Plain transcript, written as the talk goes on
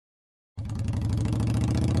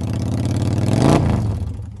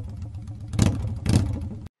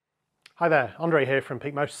Hi there, Andre here from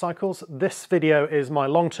Peak Motorcycles. This video is my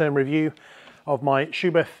long-term review of my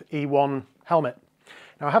Schuberth E1 helmet.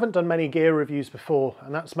 Now, I haven't done many gear reviews before,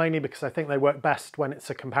 and that's mainly because I think they work best when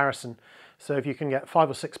it's a comparison. So if you can get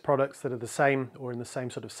 5 or 6 products that are the same or in the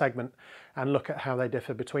same sort of segment and look at how they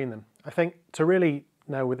differ between them. I think to really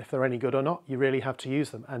know if they're any good or not, you really have to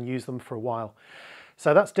use them and use them for a while.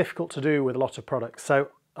 So that's difficult to do with a lot of products. So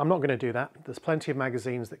I'm not going to do that. There's plenty of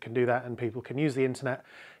magazines that can do that, and people can use the internet.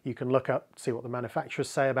 You can look up, see what the manufacturers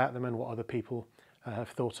say about them and what other people have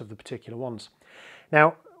thought of the particular ones.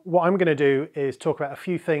 Now, what I'm going to do is talk about a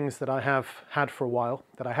few things that I have had for a while,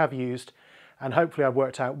 that I have used, and hopefully I've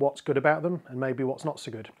worked out what's good about them and maybe what's not so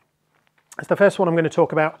good. So the first one I'm going to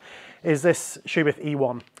talk about is this Schuberth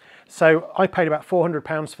E1. So I paid about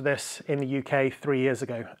 £400 for this in the UK 3 years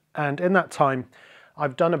ago, and in that time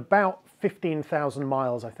I've done about 15,000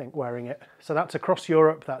 miles, I think, wearing it. So that's across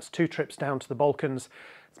Europe, that's 2 trips down to the Balkans,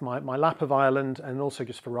 it's my lap of Ireland, and also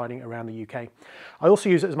just for riding around the UK. I also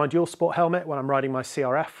use it as my dual sport helmet when I'm riding my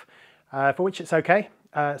CRF, for which it's okay.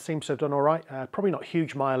 It seems to have done all right. Probably not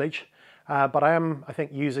huge mileage, but I am, I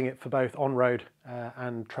think, using it for both on-road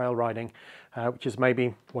and trail riding, which is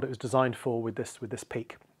maybe what it was designed for with this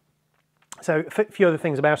peak. So a few other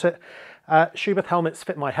things about it. Schuberth helmets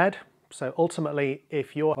fit my head. So ultimately,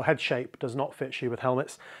 if your head shape does not fit Schuberth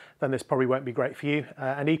helmets, then this probably won't be great for you.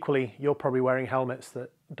 And equally, you're probably wearing helmets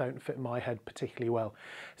that don't fit my head particularly well.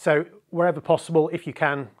 So wherever possible, if you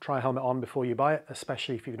can, try a helmet on before you buy it,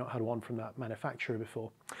 especially if you've not had one from that manufacturer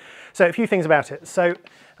before. So a few things about it. So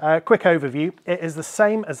quick overview, it is the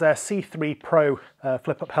same as their C3 Pro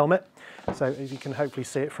flip-up helmet. So as you can hopefully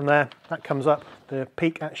see it from there, that comes up, the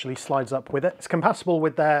peak actually slides up with it. It's compatible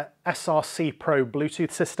with their SRC Pro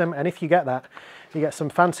Bluetooth system, and if you get that, you get some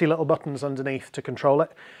fancy little buttons underneath to control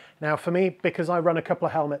it. Now for me, because I run a couple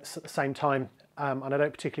of helmets at the same time, and I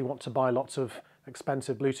don't particularly want to buy lots of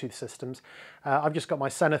expensive Bluetooth systems, I've just got my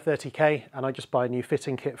Sena 30K and I just buy a new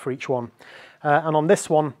fitting kit for each one. And on this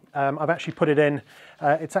one, I've actually put it in,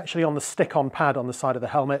 it's actually on the stick-on pad on the side of the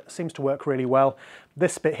helmet. It seems to work really well.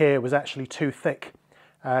 This bit here was actually too thick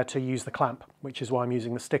to use the clamp, which is why I'm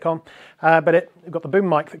using the stick-on. But I've got the boom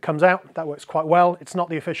mic that comes out, that works quite well. It's not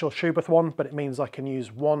the official Schuberth one, but it means I can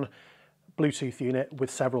use one Bluetooth unit with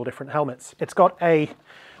several different helmets. It's got a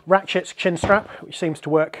ratchet chin strap, which seems to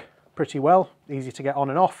work pretty well, easy to get on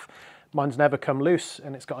and off. Mine's never come loose,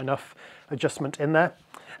 and it's got enough adjustment in there.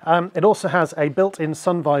 It also has a built-in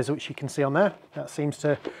sun visor, which you can see on there. That seems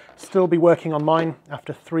to still be working on mine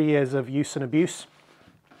after 3 years of use and abuse.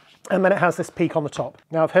 And then it has this peak on the top.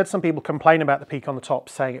 Now, I've heard some people complain about the peak on the top,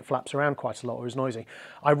 saying it flaps around quite a lot or is noisy.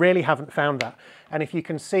 I really haven't found that. And if you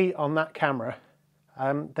can see on that camera,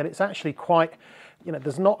 that it's actually quite,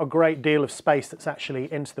 there's not a great deal of space that's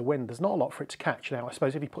actually into the wind. There's not a lot for it to catch. Now, I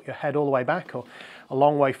suppose if you put your head all the way back or a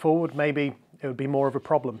long way forward, maybe it would be more of a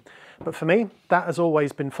problem. But for me, that has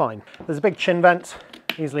always been fine. There's a big chin vent,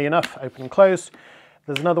 easily enough, open and close.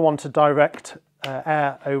 There's another one to direct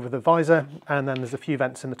air over the visor, and then there's a few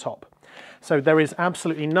vents in the top. So there is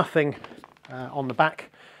absolutely nothing on the back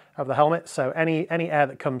of the helmet, so any air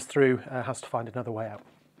that comes through has to find another way out.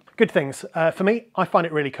 Good things. For me, I find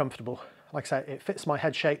it really comfortable. Like I say, it fits my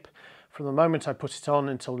head shape. From the moment I put it on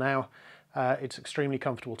until now, it's extremely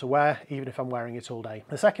comfortable to wear, even if I'm wearing it all day.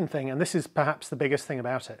 The second thing, and this is perhaps the biggest thing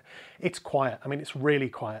about it, it's quiet. I mean, it's really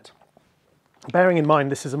quiet. Bearing in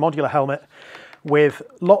mind, this is a modular helmet with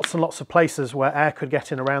lots and lots of places where air could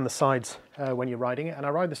get in around the sides when you're riding it. And I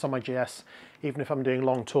ride this on my GS, even if I'm doing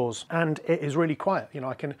long tours. And it is really quiet.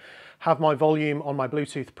 I can have my volume on my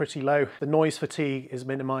Bluetooth pretty low. The noise fatigue is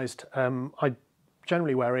minimized. I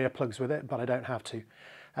generally wear earplugs with it, but I don't have to.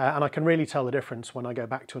 And I can really tell the difference when I go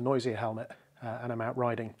back to a noisier helmet and I'm out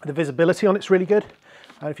riding. The visibility on it's really good.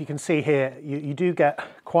 If you can see here, you do get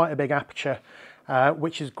quite a big aperture,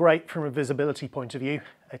 which is great from a visibility point of view.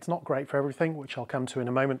 It's not great for everything, which I'll come to in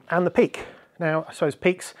a moment. And the peak. Now, I suppose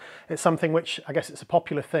peaks, it's something which I guess it's a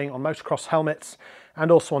popular thing on motocross helmets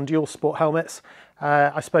and also on dual sport helmets.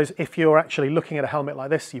 I suppose if you're actually looking at a helmet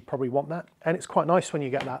like this, you probably want that. And it's quite nice when you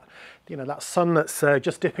get that, that sun that's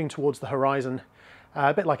just dipping towards the horizon.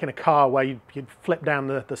 A bit like in a car where you'd flip down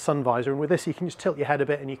the sun visor, and with this you can just tilt your head a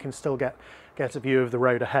bit and you can still get a view of the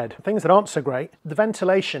road ahead. Things that aren't so great, the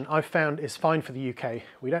ventilation I've found is fine for the UK.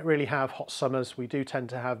 We don't really have hot summers, we do tend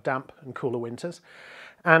to have damp and cooler winters,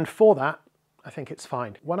 and for that I think it's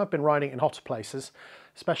fine. When I've been riding in hotter places,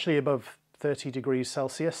 especially above 30 degrees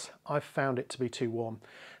Celsius, I've found it to be too warm.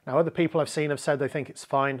 Now, other people I've seen have said they think it's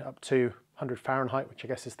fine up to 100 Fahrenheit, which I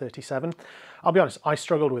guess is 37. I'll be honest, I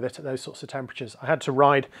struggled with it at those sorts of temperatures. I had to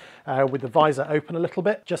ride with the visor open a little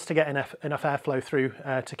bit just to get enough airflow through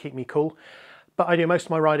to keep me cool. But I do most of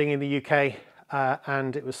my riding in the UK,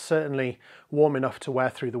 and it was certainly warm enough to wear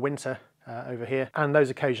through the winter over here. And those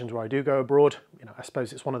occasions where I do go abroad, you know, I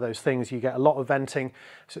suppose it's one of those things, you get a lot of venting,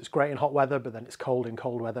 so it's great in hot weather, but then it's cold in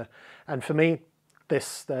cold weather. And for me,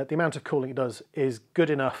 the amount of cooling it does is good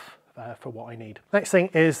enough for what I need. Next thing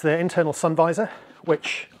is the internal sun visor,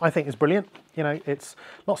 which I think is brilliant. You know, it's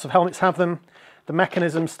lots of helmets have them. The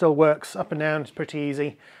mechanism still works up and down, it's pretty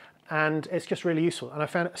easy, and it's just really useful. And I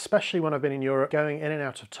found it, especially when I've been in Europe, going in and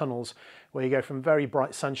out of tunnels where you go from very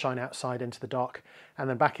bright sunshine outside into the dark and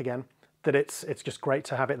then back again, that it's just great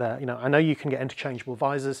to have it there. You know, I know you can get interchangeable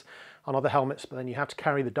visors on other helmets, but then you have to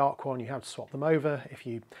carry the dark one, you have to swap them over. If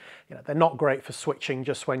you know, they're not great for switching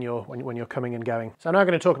just when you're coming and going. So now I'm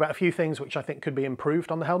going to talk about a few things which I think could be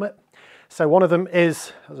improved on the helmet. So one of them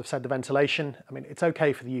is, as I've said, the ventilation. I mean, it's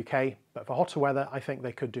okay for the UK, but for hotter weather, I think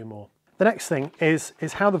they could do more. The next thing is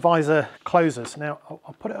how the visor closes. Now,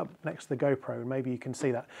 I'll put it up next to the GoPro and maybe you can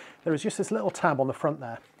see that. There is just this little tab on the front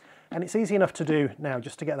there, and it's easy enough to do now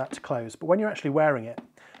just to get that to close. But when you're actually wearing it,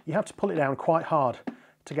 you have to pull it down quite hard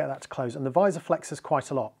to get that to close, and the visor flexes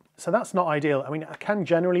quite a lot. So that's not ideal. I mean, I can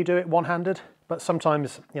generally do it one-handed, but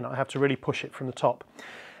sometimes, you know, I have to really push it from the top.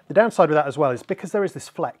 The downside with that as well is because there is this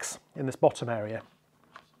flex in this bottom area,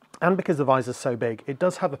 and because the visor's so big, it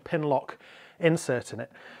does have a pinlock insert in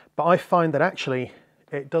it. But I find that actually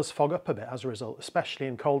it does fog up a bit as a result, especially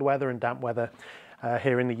in cold weather and damp weather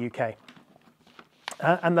here in the UK.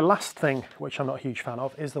 And the last thing, which I'm not a huge fan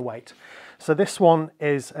of, is the weight. So this one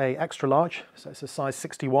is a extra large, so it's a size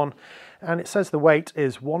 61, and it says the weight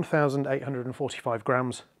is 1,845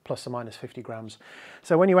 grams plus or minus 50 grams.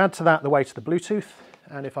 So when you add to that the weight of the Bluetooth,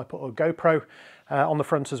 and if I put a GoPro on the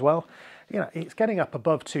front as well, you know, it's getting up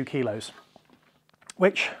above 2 kilos.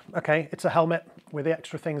 Which, okay, it's a helmet with the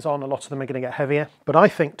extra things on, a lot of them are going to get heavier, but I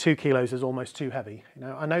think 2 kilos is almost too heavy. You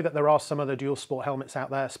know, I know that there are some other dual sport helmets out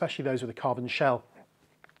there, especially those with a carbon shell,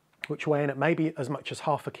 which weigh in at maybe as much as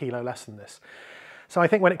half a kilo less than this. So I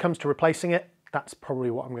think when it comes to replacing it, that's probably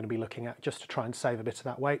what I'm going to be looking at, just to try and save a bit of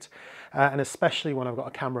that weight. And especially when I've got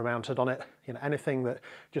a camera mounted on it, you know, anything that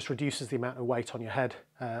just reduces the amount of weight on your head,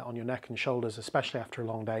 on your neck and shoulders, especially after a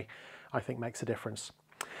long day, I think makes a difference.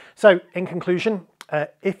 So in conclusion,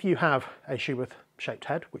 if you have a Schuberth shaped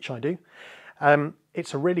head, which I do,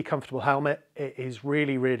 it's a really comfortable helmet. It is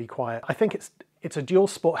really, really quiet. I think it's a dual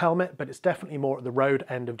sport helmet, but it's definitely more at the road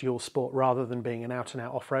end of dual sport rather than being an out and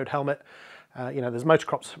out off-road helmet. You know, there's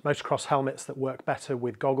motocross helmets that work better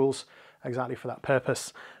with goggles exactly for that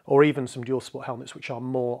purpose, or even some dual sport helmets which are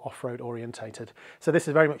more off-road orientated. So this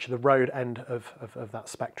is very much the road end of that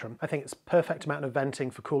spectrum. I think it's perfect amount of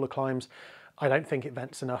venting for cooler climes. I don't think it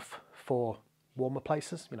vents enough for warmer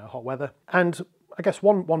places, you know, hot weather. And I guess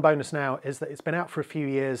one bonus now is that it's been out for a few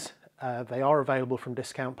years. They are available from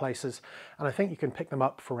discount places, and I think you can pick them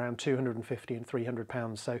up for around 250 and 300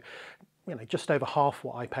 pounds. So, you know, just over half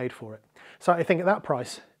what I paid for it. So I think at that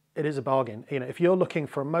price, it is a bargain. You know, if you're looking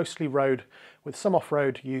for a mostly road with some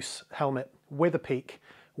off-road use helmet with a peak,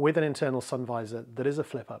 with an internal sun visor that is a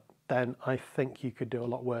flip up, then I think you could do a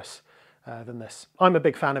lot worse than this. I'm a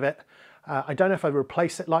big fan of it. I don't know if I'd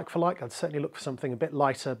replace it like for like. I'd certainly look for something a bit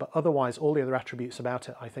lighter, but otherwise all the other attributes about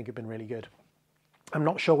it I think have been really good. I'm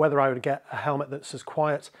not sure whether I would get a helmet that's as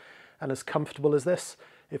quiet and as comfortable as this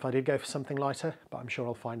if I did go for something lighter, but I'm sure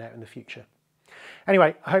I'll find out in the future.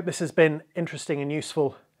 Anyway, I hope this has been interesting and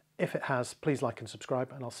useful. If it has, please like and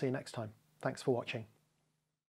subscribe, and I'll see you next time. Thanks for watching.